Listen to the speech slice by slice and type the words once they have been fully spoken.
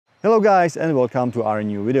Hello guys and welcome to our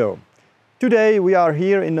new video. Today we are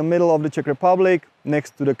here in the middle of the Czech Republic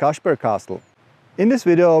next to the Kasper Castle. In this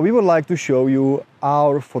video we would like to show you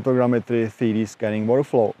our photogrammetry 3D scanning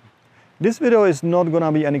workflow. This video is not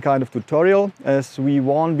gonna be any kind of tutorial as we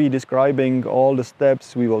won't be describing all the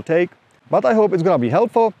steps we will take, but I hope it's gonna be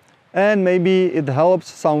helpful and maybe it helps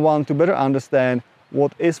someone to better understand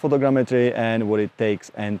what is photogrammetry and what it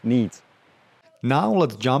takes and needs. Now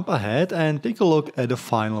let's jump ahead and take a look at the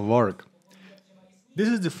final work. This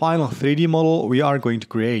is the final 3D model we are going to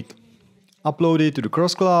create. Upload it to the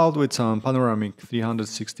Kroscloud with some panoramic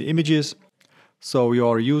 360 images, so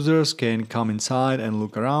your users can come inside and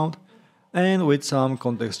look around, and with some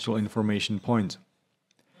contextual information points.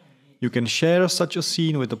 You can share such a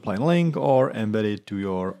scene with a plain link or embed it to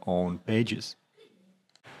your own pages.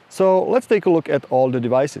 So let's take a look at all the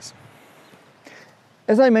devices.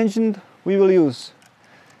 As I mentioned, we will use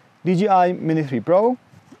DJI Mini 3 Pro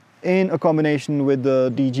in a combination with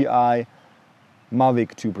the DJI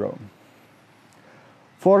Mavic 2 Pro.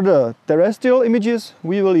 For the terrestrial images,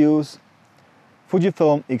 we will use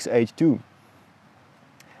Fujifilm X-H2.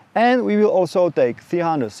 And we will also take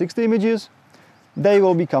 360 images. They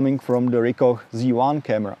will be coming from the Ricoh Z1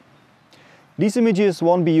 camera. These images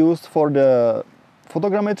won't be used for the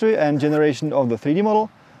photogrammetry and generation of the 3D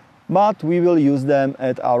model, but we will use them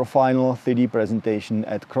at our final 3D presentation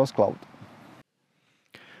at Kroscloud.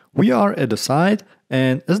 We are at the site,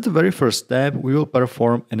 and as the very first step we will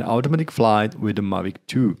perform an automatic flight with the Mavic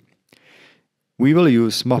 2. We will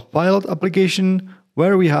use Map Pilot application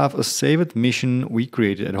where we have a saved mission we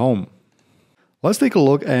created at home. Let's take a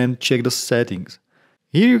look and check the settings.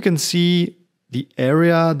 Here you can see the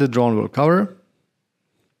area the drone will cover.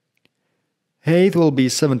 Height will be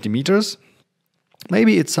 70 meters.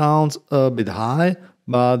 Maybe it sounds a bit high,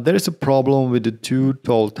 but there is a problem with the two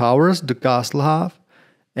tall towers the castle have,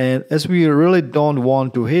 and as we really don't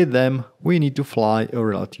want to hit them, we need to fly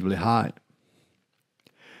relatively high.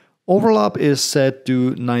 Overlap is set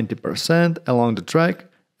to 90% along the track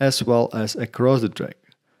as well as across the track.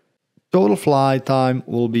 Total flight time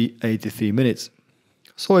will be 83 minutes,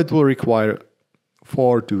 so it will require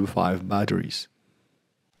 4 to 5 batteries.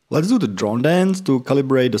 Let's do the drone dance to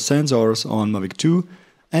calibrate the sensors on Mavic 2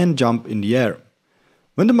 and jump in the air.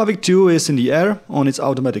 When the Mavic 2 is in the air on its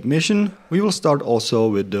automatic mission, we will start also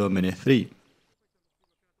with the Mini 3.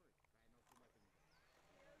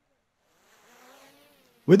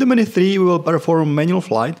 With the Mini 3 we will perform manual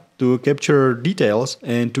flight to capture details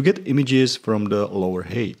and to get images from the lower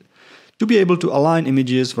height, to be able to align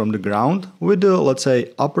images from the ground with the, let's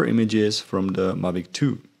say, upper images from the Mavic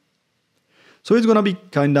 2. So it's gonna be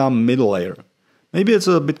kinda middle layer. Maybe it's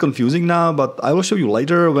a bit confusing now, but I will show you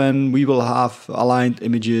later when we will have aligned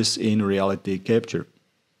images in reality capture.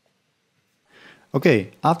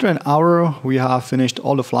 Okay, after an hour we have finished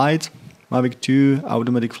all the flights. Mavic 2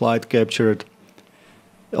 automatic flight captured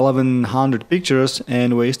 1100 pictures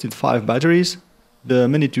and wasted 5 batteries. The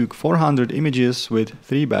Mini took 400 images with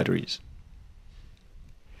 3 batteries.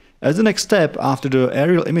 As the next step after the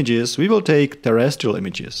aerial images, we will take terrestrial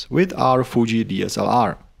images with our Fuji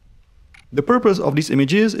DSLR. The purpose of these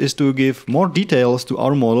images is to give more details to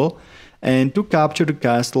our model and to capture the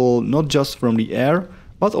castle not just from the air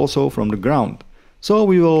but also from the ground. So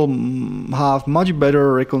we will have much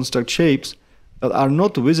better reconstruct shapes that are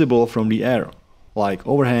not visible from the air, like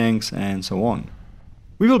overhangs and so on.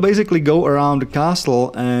 We will basically go around the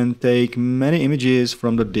castle and take many images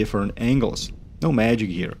from the different angles. No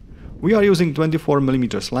magic here. We are using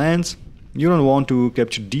 24mm lens. You don't want to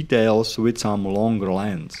capture details with some longer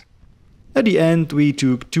lens. At the end we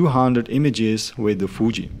took 200 images with the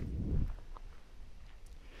Fuji.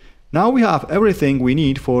 Now we have everything we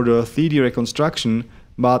need for the 3D reconstruction,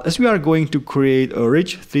 but as we are going to create a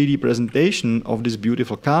rich 3D presentation of this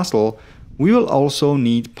beautiful castle, we will also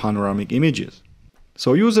need panoramic images.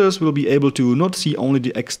 So users will be able to not see only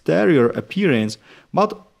the exterior appearance,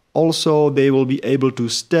 but also they will be able to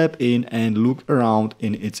step in and look around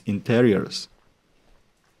in its interiors.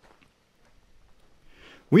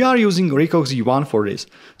 We are using Ricoh Z1 for this,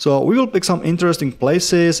 so we will pick some interesting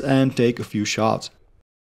places and take a few shots.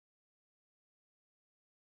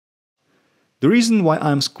 The reason why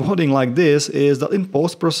I'm squatting like this is that in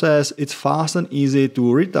post-process it's fast and easy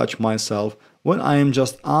to retouch myself when I am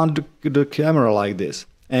just on the camera like this,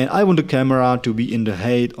 and I want the camera to be in the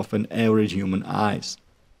height of an average human eyes.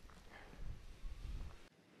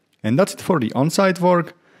 And that's it for the on-site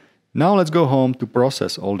work. Now let's go home to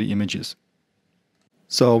process all the images.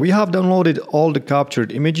 So we have downloaded all the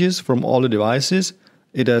captured images from all the devices.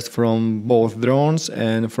 It is from both drones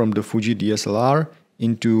and from the Fuji DSLR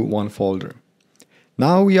into one folder.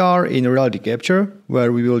 Now we are in reality capture,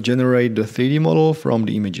 where we will generate the 3D model from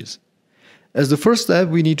the images. As the first step,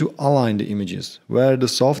 we need to align the images, where the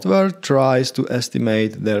software tries to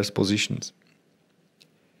estimate their positions.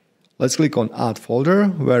 Let's click on Add Folder,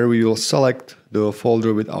 where we will select the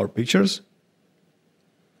folder with our pictures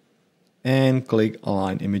and click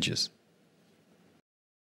Align Images.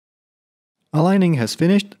 Aligning has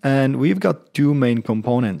finished and we've got two main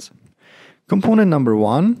components. Component number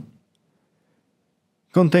 1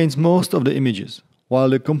 contains most of the images, while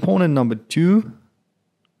the component number 2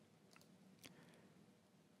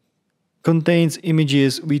 contains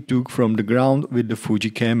images we took from the ground with the Fuji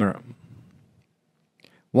camera.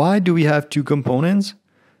 Why do we have two components?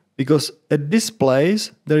 Because at this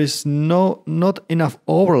place there is not enough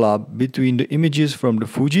overlap between the images from the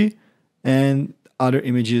Fuji and other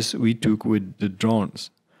images we took with the drones.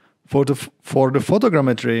 For the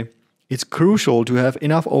photogrammetry, it's crucial to have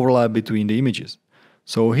enough overlap between the images.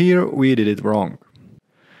 So here we did it wrong.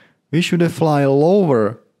 We should have fly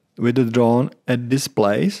lower with the drone at this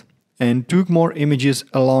place and took more images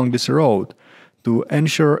along this road to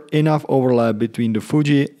ensure enough overlap between the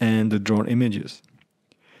Fuji and the drone images.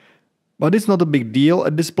 But it's not a big deal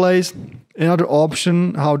at this place. Another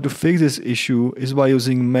option how to fix this issue is by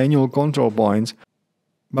using manual control points,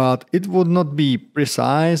 but it would not be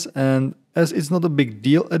precise, and as it's not a big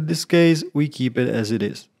deal at this case, we keep it as it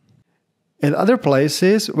is. At other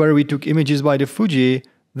places where we took images by the Fuji,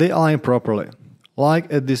 they align properly,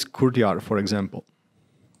 like at this courtyard, for example.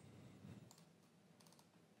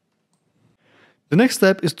 The next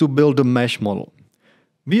step is to build the mesh model.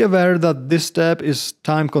 Be aware that this step is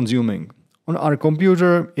time consuming. On our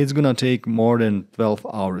computer, it's gonna take more than 12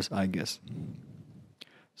 hours, I guess.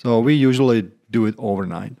 So we usually do it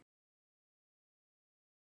overnight.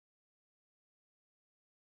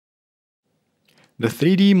 The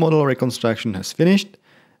 3D model reconstruction has finished,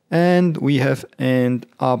 and we have ended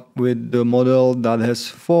up with the model that has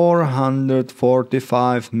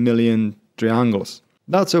 445 million triangles.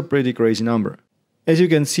 That's a pretty crazy number. As you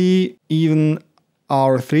can see, even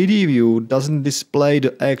our 3D view doesn't display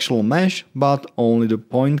the actual mesh, but only the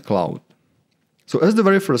point cloud. So as the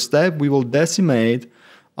very first step, we will decimate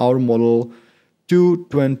our model to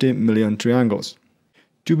 20 million triangles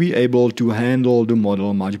to be able to handle the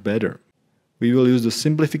model much better. We will use the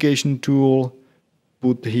simplification tool,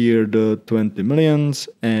 put here the 20 millions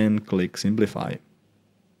and click simplify.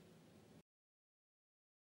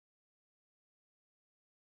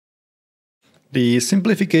 The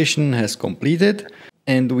simplification has completed,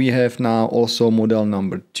 and we have now also model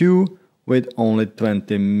number 2 with only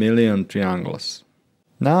 20 million triangles.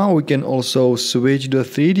 Now we can also switch the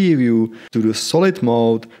 3D view to the solid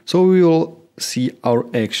mode, so we will see our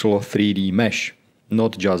actual 3D mesh,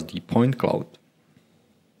 not just the point cloud.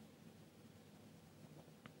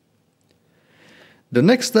 The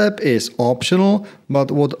next step is optional,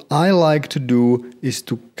 but what I like to do is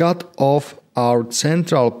to cut off our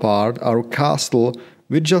central part, our castle,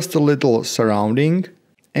 with just a little surrounding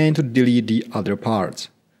and to delete the other parts.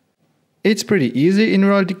 It's pretty easy in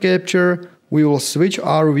reality capture. We will switch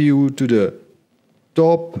our view to the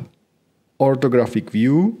top orthographic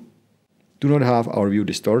view. Do not have our view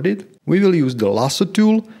distorted. We will use the lasso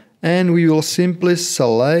tool and we will simply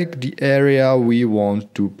select the area we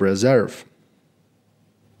want to preserve.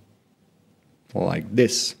 Like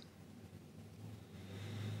this.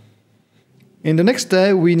 In the next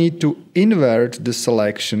step, we need to invert the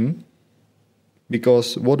selection,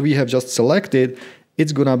 because what we have just selected,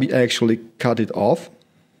 it's gonna be actually cut it off.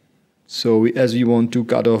 So as we want to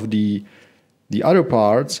cut off the other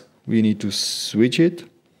parts, we need to switch it.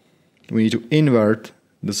 We need to invert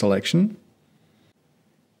the selection.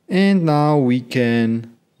 And now we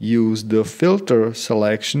can use the filter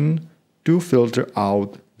selection to filter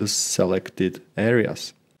out the selected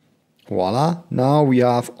areas. Voila, now we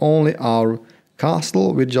have only our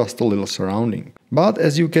castle with just a little surrounding. But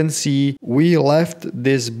as you can see, we left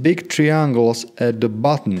these big triangles at the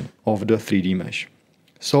bottom of the 3D mesh.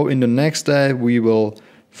 So in the next step we will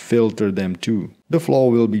filter them too. The flow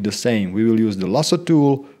will be the same. We will use the lasso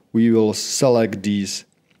tool, we will select these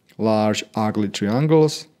large ugly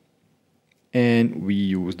triangles, and we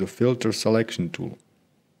use the filter selection tool.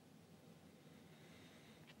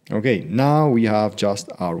 Okay, now we have just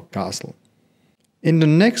our castle. In the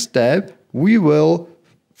next step, we will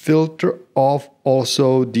filter off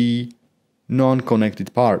also the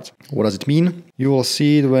non-connected parts. What does it mean? You will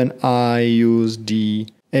see it when I use the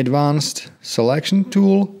advanced selection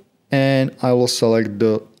tool and I will select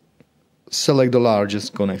the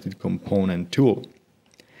largest connected component tool.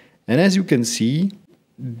 And as you can see,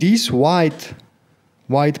 these white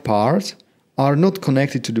parts are not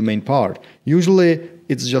connected to the main part. Usually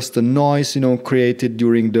it's just a noise, created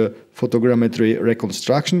during the photogrammetry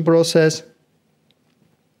reconstruction process,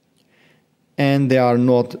 and they are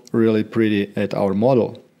not really pretty at our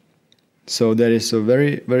model. So there is a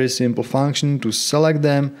very simple function to select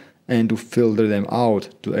them and to filter them out,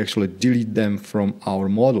 to actually delete them from our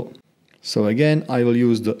model. So again, I will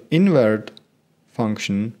use the invert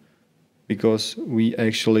function because we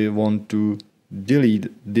actually want to delete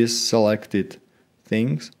this selected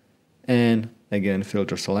things, and again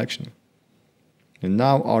filter selection. And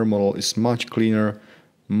now our model is much cleaner,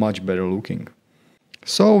 much better looking.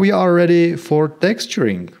 So we are ready for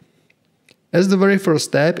texturing. As the very first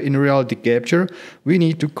step in reality capture, we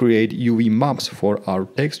need to create UV maps for our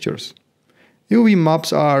textures. UV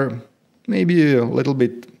maps are maybe a little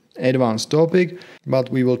bit advanced topic, but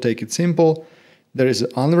we will take it simple. There is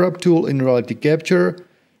an Unwrap tool in reality capture,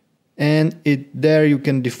 and there you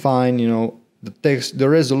can define, the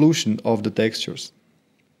resolution of the textures.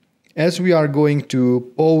 As we are going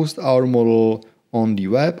to post our model on the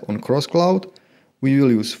web, on Kroscloud, we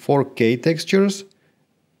will use 4K textures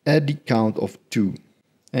at the count of 2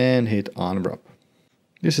 and hit Unwrap.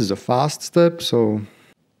 This is a fast step, so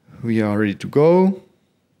we are ready to go.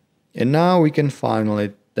 And now we can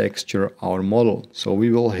finally texture our model. So we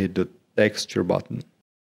will hit the texture button.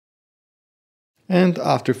 And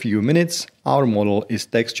after a few minutes, our model is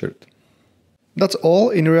textured. That's all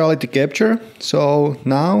in reality capture. So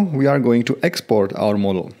now we are going to export our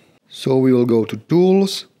model. So we will go to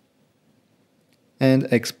Tools and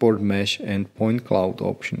Export Mesh and Point Cloud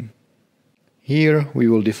option. Here we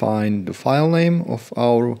will define the file name of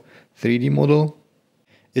our 3D model.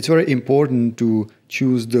 It's very important to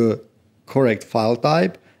choose the correct file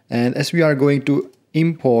type, and as we are going to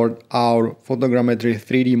import our photogrammetry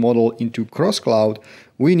 3D model into Kroscloud,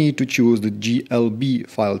 we need to choose the GLB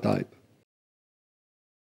file type.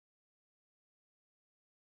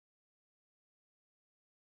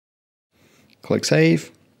 Click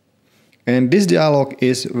Save. And this dialog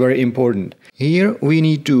is very important. Here we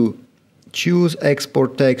need to choose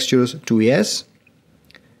Export Textures to Yes,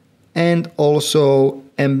 and also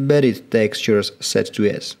Embedded Textures set to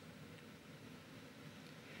Yes.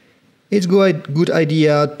 It's a good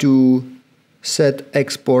idea to set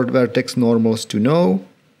Export Vertex Normals to No,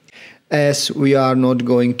 as we are not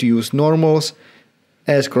going to use normals,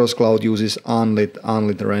 as Kroscloud uses unlit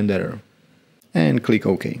renderer. And click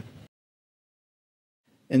OK.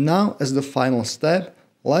 And now, as the final step,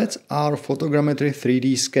 let's our photogrammetry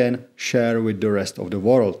 3D scan share with the rest of the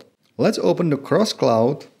world. Let's open the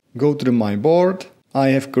Kroscloud, go to my board. I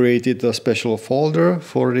have created a special folder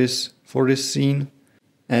for this scene,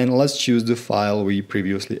 and let's choose the file we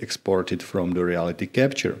previously exported from the reality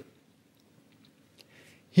capture.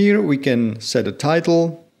 Here we can set a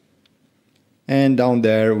title, and down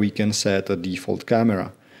there we can set a default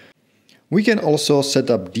camera. We can also set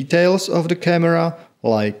up details of the camera,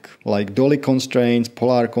 like dolly constraints,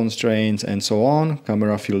 polar constraints, and so on,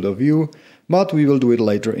 camera field of view, but we will do it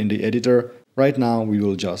later in the editor. Right now we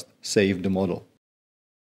will just save the model.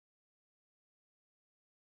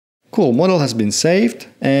 Cool, model has been saved,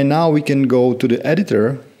 and now we can go to the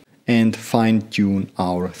editor and fine-tune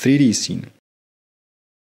our 3D scene.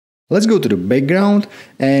 Let's go to the background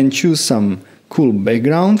and choose some cool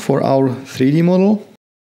background for our 3D model.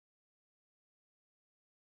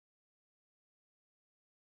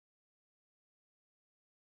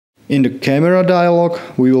 In the camera dialog,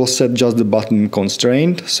 we will set just the button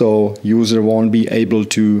constraint, so user won't be able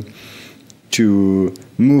to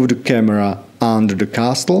move the camera under the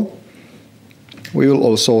castle. We will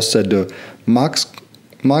also set the max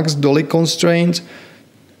dolly constraint,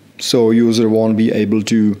 so user won't be able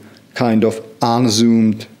to kind of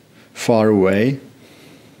unzoomed far away.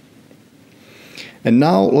 And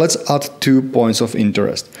now let's add 2 points of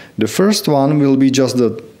interest. The first one will be just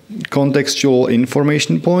the contextual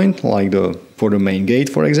information point, like for the main gate,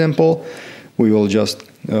 for example. We will just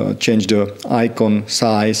change the icon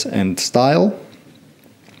size and style.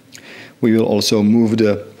 We will also move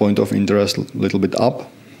the point of interest a little bit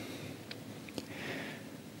up.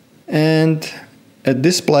 And at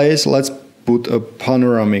this place, let's put a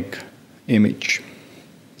panoramic image.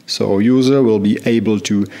 So user will be able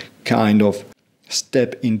to kind of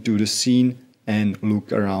step into the scene and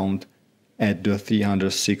look around at the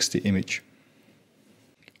 360 image.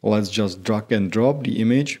 Let's just drag and drop the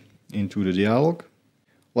image into the dialog.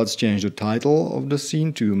 Let's change the title of the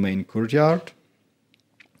scene to main courtyard.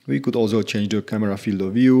 We could also change the camera field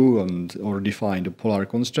of view or define the polar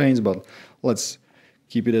constraints, but let's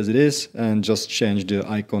keep it as it is and just change the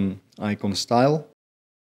icon style.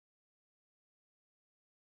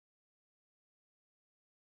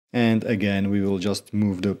 And again, we will just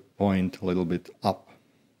move the point a little bit up.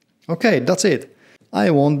 Okay, that's it. I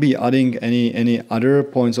won't be adding any other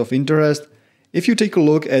points of interest. If you take a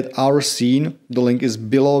look at our scene, the link is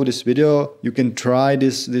below this video. You can try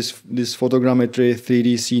this photogrammetry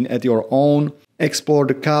 3D scene at your own. Explore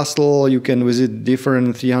the castle, you can visit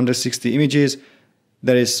different 360 images.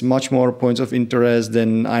 There is much more points of interest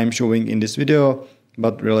than I'm showing in this video,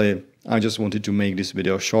 but really, I just wanted to make this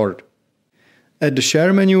video short. At the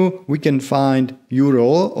share menu, we can find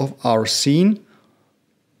URL of our scene.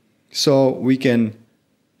 So we can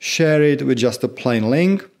share it with just a plain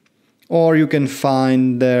link, or you can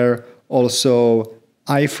find there also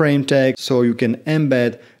iframe tag, so you can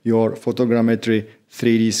embed your photogrammetry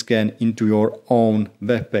 3D scan into your own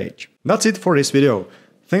web page. That's it for this video.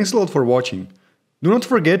 Thanks a lot for watching. Do not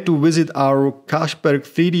forget to visit our Cashberg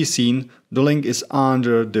 3D scene, the link is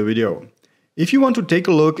under the video. If you want to take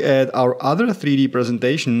a look at our other 3D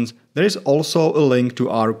presentations, there is also a link to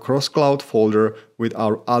our Kroscloud folder with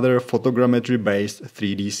our other photogrammetry based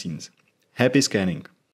 3D scenes. Happy scanning!